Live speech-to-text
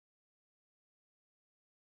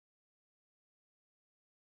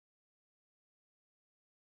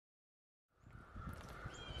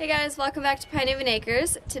Hey guys, welcome back to Pinehaven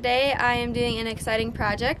Acres. Today I am doing an exciting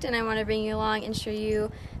project and I want to bring you along and show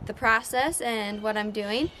you the process and what I'm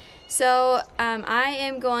doing. So I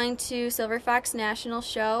am going to Silver Fox National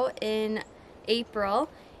Show in April,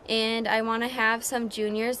 and I want to have some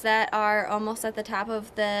juniors that are almost at the top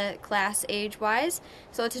of the class age-wise.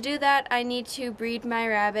 So to do that I need to breed my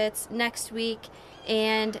rabbits next week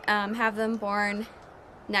and have them born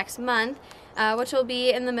next month. Which will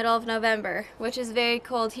be in the middle of November, which is very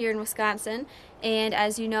cold here in Wisconsin, and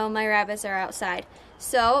as you know, my rabbits are outside.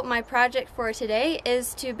 So my project for today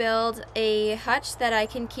is to build a hutch that I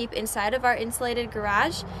can keep inside of our insulated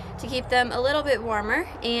garage to keep them a little bit warmer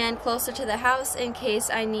and closer to the house in case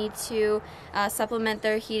I need to supplement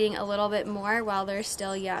their heating a little bit more while they're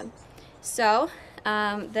still young. So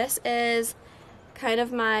this is kind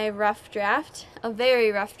of my rough draft, a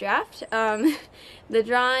very rough draft. The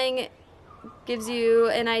drawing gives you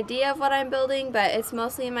an idea of what I'm building, but it's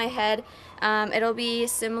mostly in my head. It'll be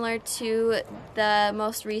similar to the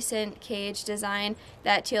most recent cage design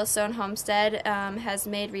that Tealstone Homestead has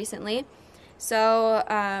made recently. So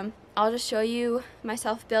I'll just show you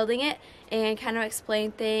myself building it and kind of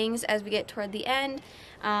explain things as we get toward the end.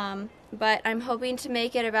 But I'm hoping to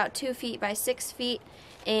make it about 2 feet by 6 feet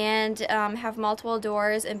and have multiple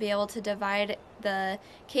doors and be able to divide the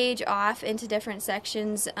cage off into different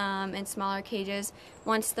sections and smaller cages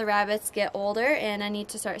once the rabbits get older and I need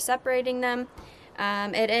to start separating them.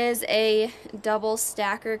 It is a double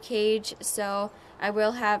stacker cage, so I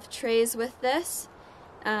will have trays with this,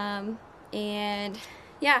 and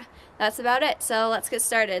yeah, that's about it. So let's get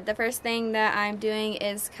started. The first thing that I'm doing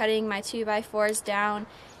is cutting my 2x4s down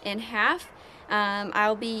in half.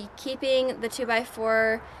 I'll be keeping the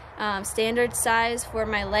 2x4 standard size for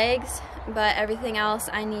my legs, but everything else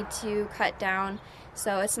I need to cut down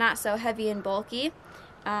so it's not so heavy and bulky.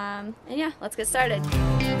 And yeah, let's get started.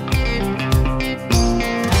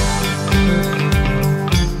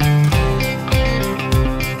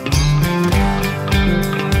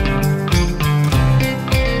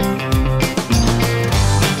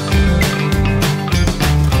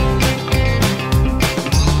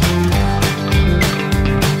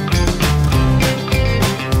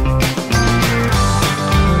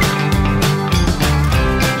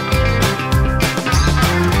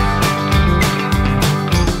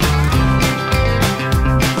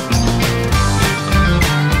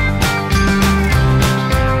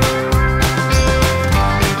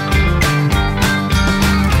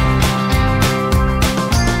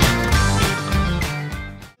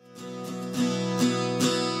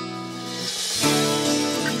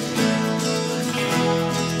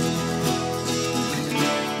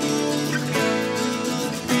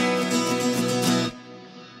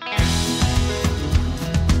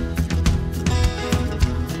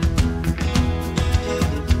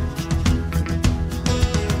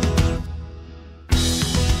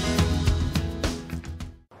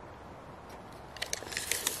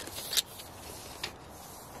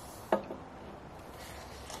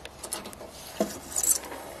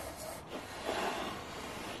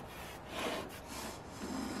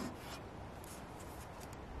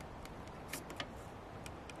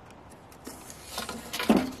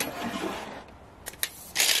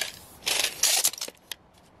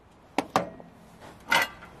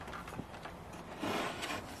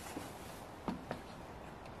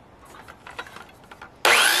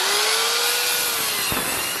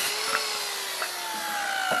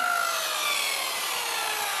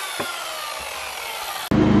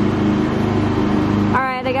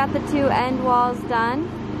 I got the 2 end walls done,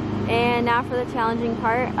 and now for the challenging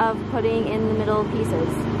part of putting in the middle pieces.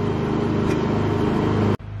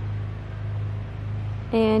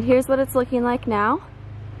 And here's what it's looking like now.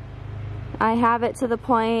 I have it to the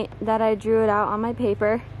point that I drew it out on my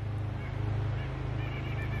paper.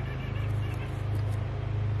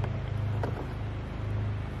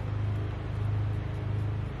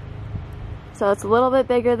 So it's a little bit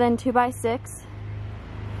bigger than 2x6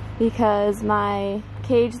 because my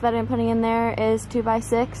cage that I'm putting in there is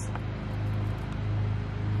 2x6.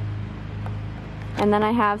 And then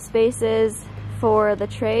I have spaces for the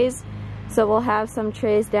trays, so we'll have some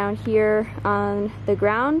trays down here on the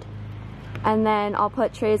ground, and then I'll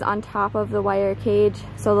put trays on top of the wire cage,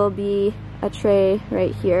 so there'll be a tray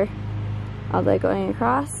right here of it going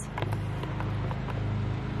across.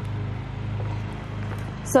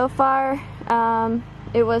 So far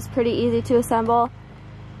it was pretty easy to assemble.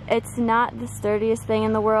 It's not the sturdiest thing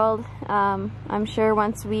in the world. I'm sure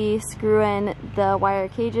once we screw in the wire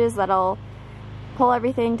cages that'll pull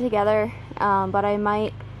everything together, but I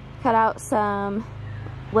might cut out some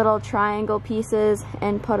little triangle pieces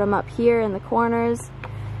and put them up here in the corners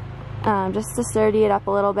just to sturdy it up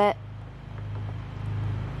a little bit.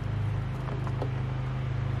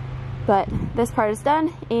 But this part is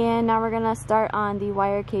done, and now we're gonna start on the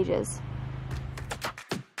wire cages.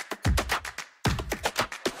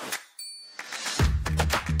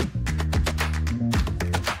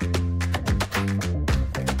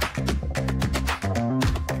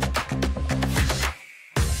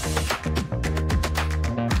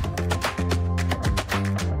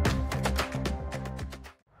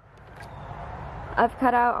 I've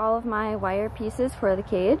cut out all of my wire pieces for the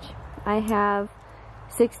cage. I have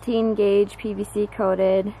 16 gauge PVC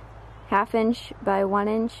coated 1/2 inch by 1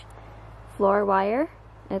 inch floor wire.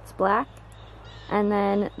 It's black. And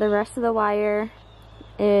then the rest of the wire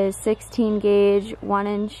is 16 gauge 1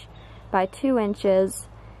 inch by 2 inches.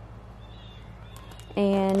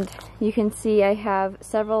 And you can see I have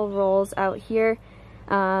several rolls out here.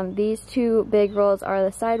 These two big rolls are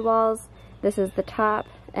the sidewalls. This is the top.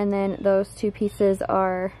 And then those two pieces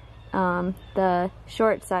are the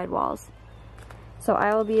short sidewalls. So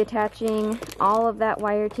I will be attaching all of that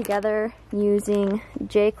wire together using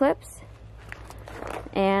J-clips.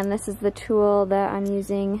 And this is the tool that I'm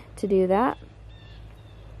using to do that.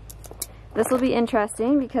 This will be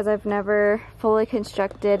interesting because I've never fully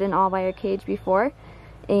constructed an all-wire cage before.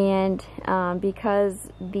 And because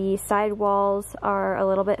the sidewalls are a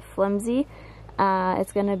little bit flimsy,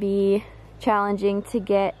 it's going to be challenging to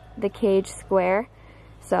get the cage square.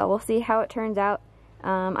 So we'll see how it turns out.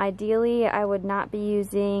 Ideally, I would not be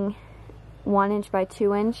using 1 inch by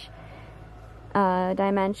 2 inch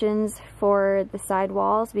dimensions for the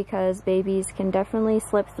sidewalls because babies can definitely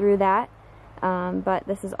slip through that. But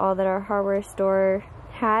this is all that our hardware store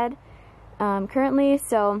had currently,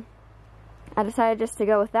 so I decided just to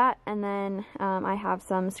go with that. And then I have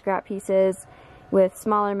some scrap pieces with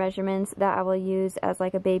smaller measurements that I will use as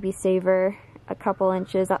like a baby saver, a couple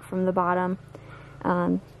inches up from the bottom,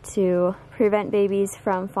 to prevent babies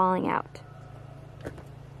from falling out.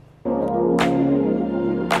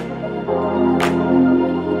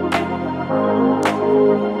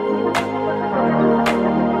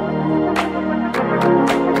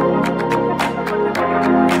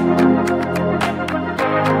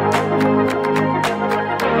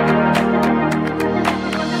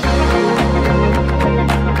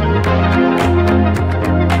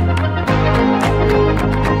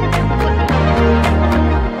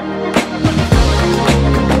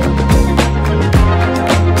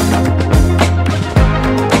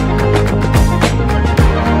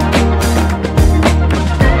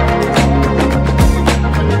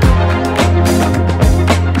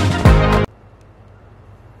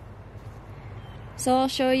 So I'll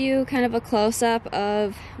show you kind of a close-up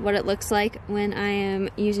of what it looks like when I am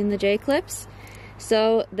using the J-clips.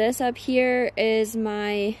 So this up here is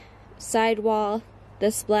my sidewall.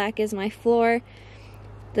 This black is my floor.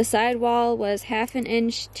 The sidewall was 1/2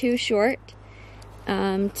 inch too short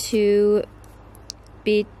to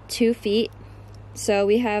be 2 feet. So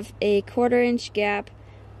we have a 1/4 inch gap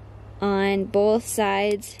on both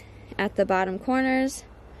sides at the bottom corners,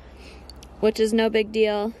 which is no big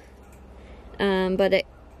deal. But it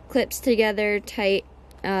clips together tight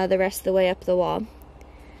the rest of the way up the wall.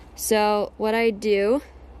 So what I do,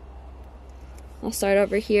 I'll start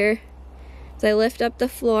over here, is I lift up the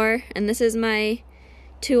floor, and this is my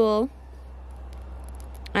tool.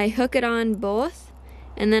 I hook it on both,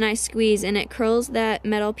 and then I squeeze, and it curls that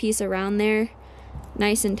metal piece around there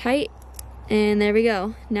nice and tight, and there we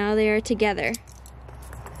go. Now they are together.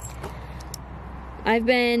 I've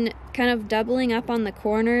been kind of doubling up on the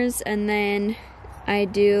corners, and then I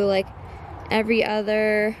do like every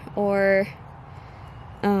other, or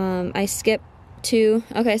I skip 2.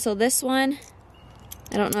 Okay, so this one,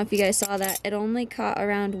 I don't know if you guys saw that, it only caught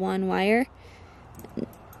around 1 wire.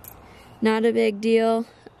 Not a big deal.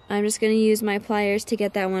 I'm just going to use my pliers to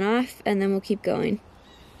get that one off, and then we'll keep going.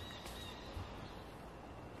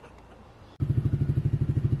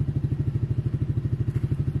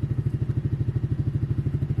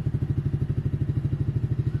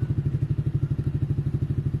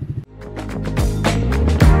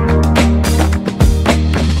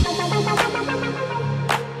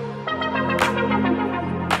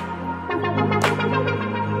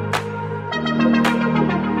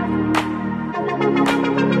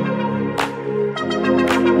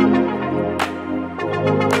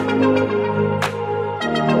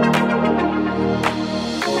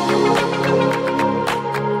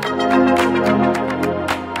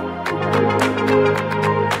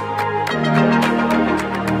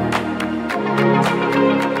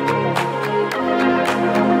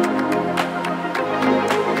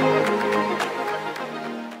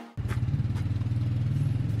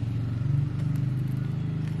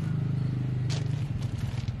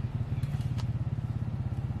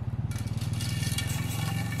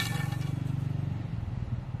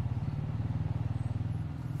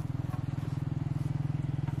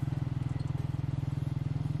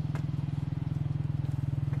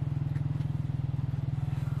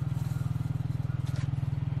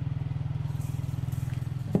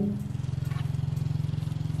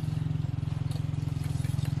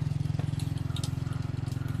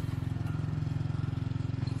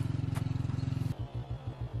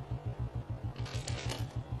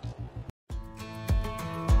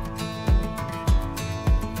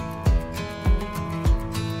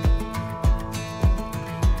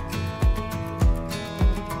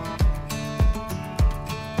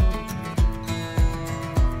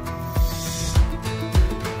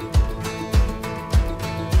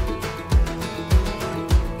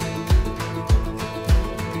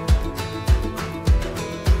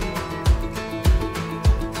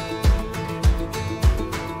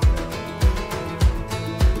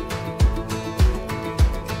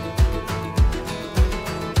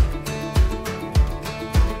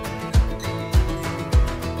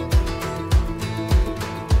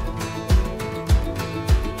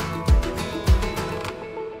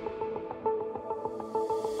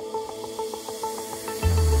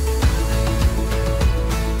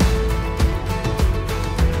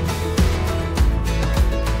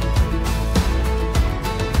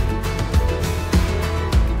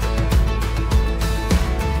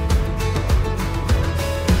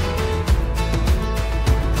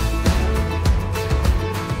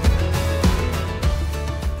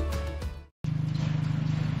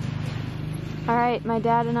 my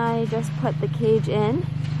dad and I just put the cage in,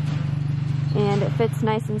 and it fits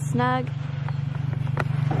nice and snug.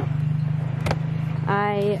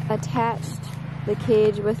 I attached the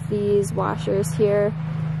cage with these washers here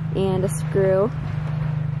and a screw.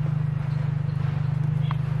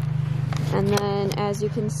 And then, as you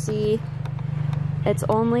can see, it's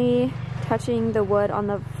only touching the wood on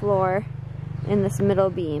the floor in this middle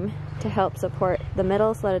beam to help support the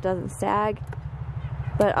middle so that it doesn't sag.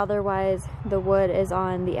 But otherwise, the wood is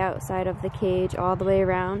on the outside of the cage all the way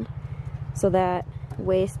around so that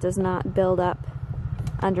waste does not build up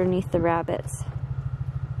underneath the rabbits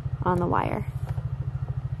on the wire.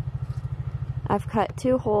 I've cut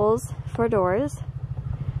 2 holes for doors.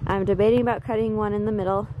 I'm debating about cutting one in the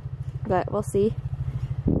middle, but we'll see.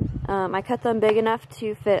 I cut them big enough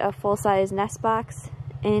to fit a full-size nest box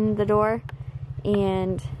in the door,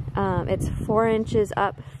 and it's 4 inches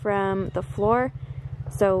up from the floor,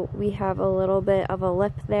 so we have a little bit of a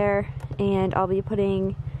lip there, and I'll be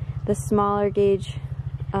putting the smaller gauge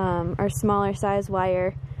or smaller size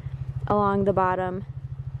wire along the bottom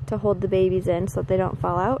to hold the babies in so that they don't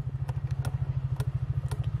fall out.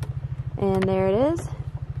 And there it is.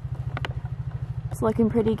 It's looking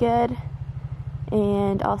pretty good,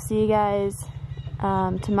 and I'll see you guys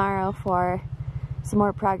tomorrow for some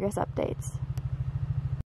more progress updates.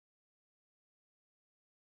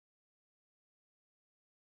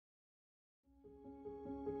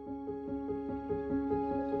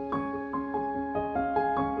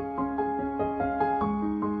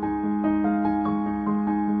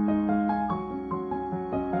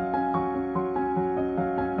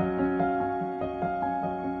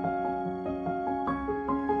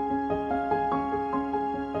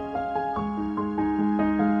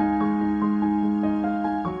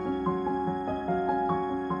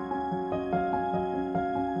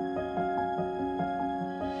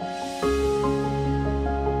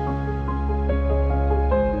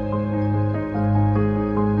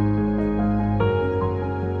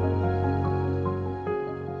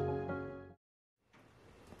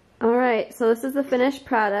 Alright, so this is the finished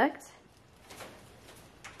product.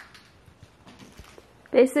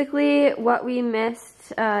 Basically, what we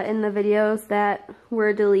missed in the videos that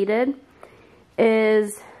were deleted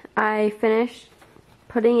is I finished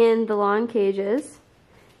putting in the long cages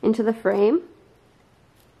into the frame,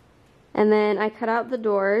 and then I cut out the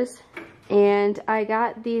doors, and I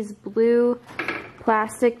got these blue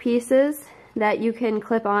plastic pieces that you can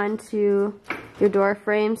clip onto your door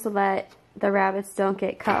frame so that the rabbits don't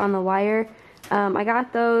get cut on the wire. I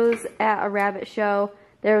got those at a rabbit show.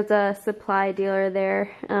 There was a supply dealer there,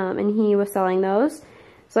 and he was selling those.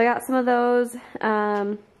 So I got some of those,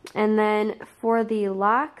 and then for the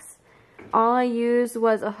locks, all I used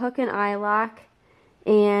was a hook and eye lock,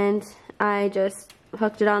 and I just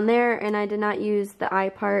hooked it on there, and I did not use the eye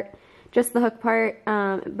part, just the hook part,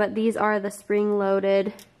 but these are the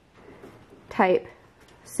spring-loaded type.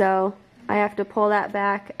 So I have to pull that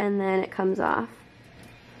back and then it comes off.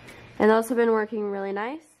 And those have been working really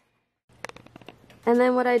nice. And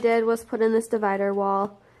then what I did was put in this divider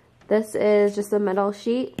wall. This is just a metal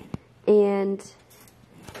sheet, and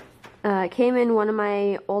it came in one of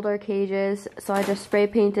my older cages, so I just spray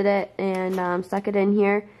painted it and stuck it in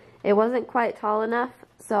here. It wasn't quite tall enough,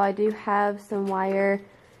 so I do have some wire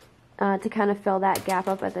to kind of fill that gap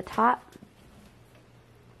up at the top.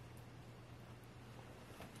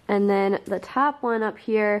 And then the top one up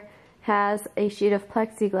here has a sheet of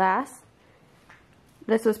plexiglass.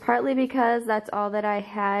 This was partly because that's all that I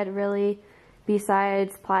had really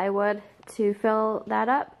besides plywood to fill that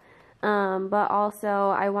up. But also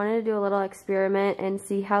I wanted to do a little experiment and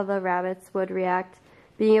see how the rabbits would react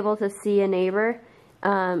being able to see a neighbor.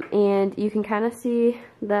 And you can kind of see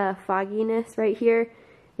the fogginess right here.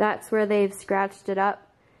 That's where they've scratched it up.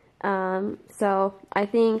 So I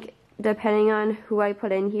think depending on who I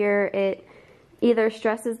put in here, it either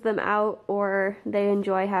stresses them out or they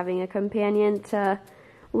enjoy having a companion to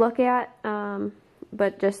look at,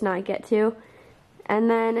 but just not get to. And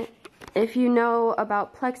then if you know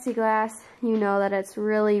about plexiglass, you know that it's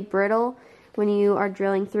really brittle when you are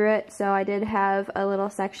drilling through it. So I did have a little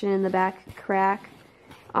section in the back crack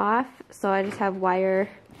off, so I just have wire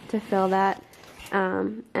to fill that.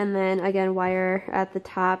 And then again, wire at the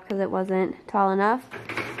top because it wasn't tall enough.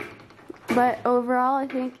 But overall, I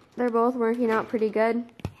think they're both working out pretty good.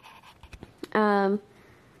 And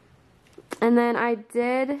then I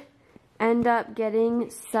did end up getting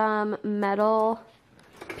some metal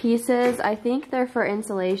pieces. I think they're for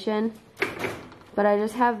insulation, but I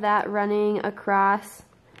just have that running across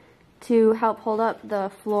to help hold up the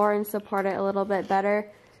floor and support it a little bit better.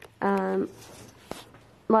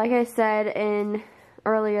 Like I said in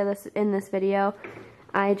earlier in this video,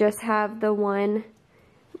 I just have the one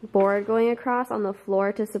board going across on the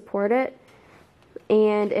floor to support it.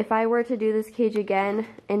 And if I were to do this cage again,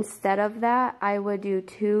 instead of that, I would do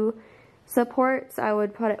 2 supports. I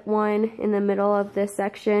would put one in the middle of this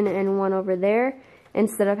section and one over there,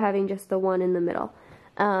 instead of having just the one in the middle.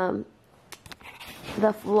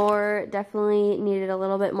 The floor definitely needed a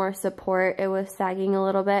little bit more support. It was sagging a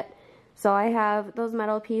little bit. So I have those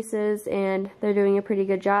metal pieces and they're doing a pretty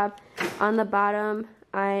good job. On the bottom,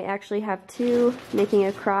 I actually have 2 making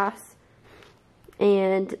a cross,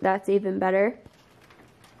 and that's even better.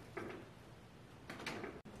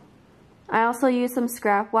 I also used some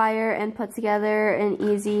scrap wire and put together an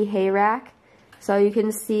easy hay rack. So you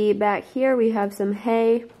can see back here we have some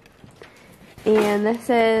hay, and this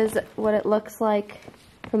is what it looks like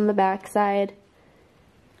from the back side.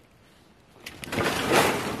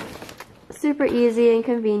 Super easy and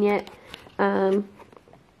convenient, and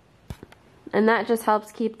that just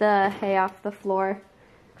helps keep the hay off the floor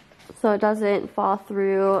so it doesn't fall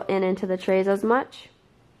through and into the trays as much.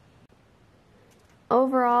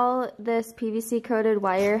 Overall, this PVC coated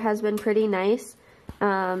wire has been pretty nice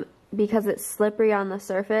because it's slippery on the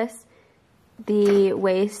surface. The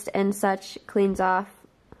waste and such cleans off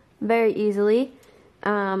very easily,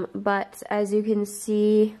 but as you can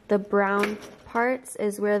see, the brown parts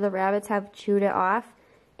is where the rabbits have chewed it off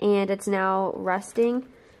and it's now rusting.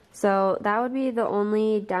 So that would be the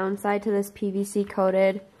only downside to this PVC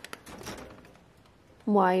coated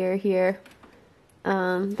wire here.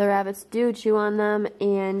 The rabbits do chew on them,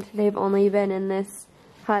 and they've only been in this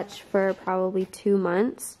hutch for probably 2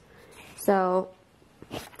 months, so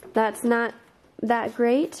that's not that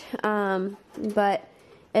great, but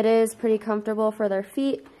it is pretty comfortable for their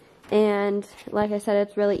feet, and like I said,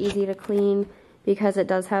 it's really easy to clean because it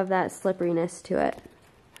does have that slipperiness to it.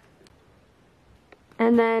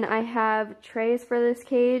 And then I have trays for this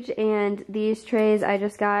cage, and these trays I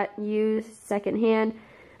just got used secondhand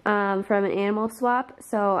from an animal swap,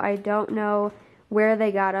 so I don't know where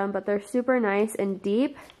they got them, but they're super nice and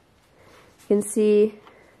deep. You can see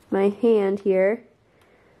my hand here.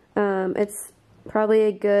 It's probably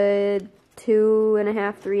a good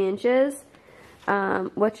 2.5, 3 inches,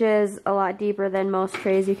 which is a lot deeper than most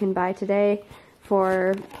trays you can buy today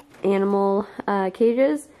for animal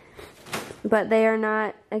cages. But they are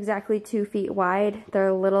not exactly 2 feet wide. They're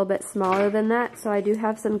a little bit smaller than that, so I do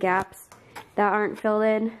have some gaps that aren't filled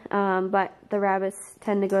in, but the rabbits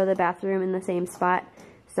tend to go to the bathroom in the same spot,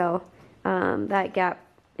 so that gap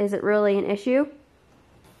isn't really an issue.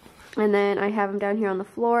 And then I have them down here on the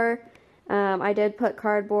floor. I did put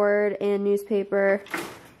cardboard and newspaper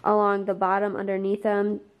along the bottom underneath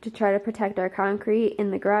them to try to protect our concrete in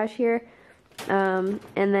the garage here. And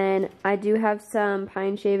then I do have some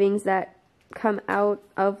pine shavings that come out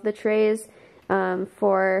of the trays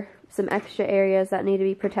for some extra areas that need to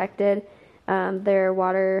be protected. Their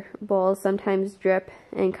water bowls sometimes drip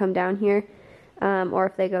and come down here, or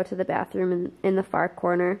if they go to the bathroom in the far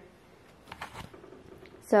corner.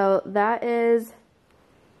 So that is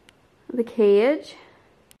the cage.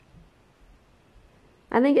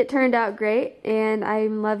 I think it turned out great, and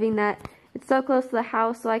I'm loving that it's so close to the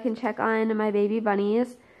house so I can check on my baby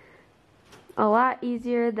bunnies. A lot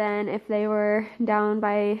easier than if they were down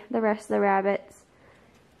by the rest of the rabbits.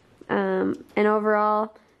 And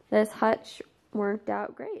overall, this hutch worked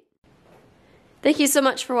out great. Thank you so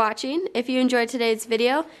much for watching. If you enjoyed today's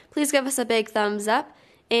video, please give us a big thumbs up.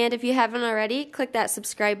 And if you haven't already, click that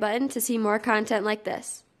subscribe button to see more content like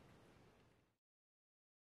this.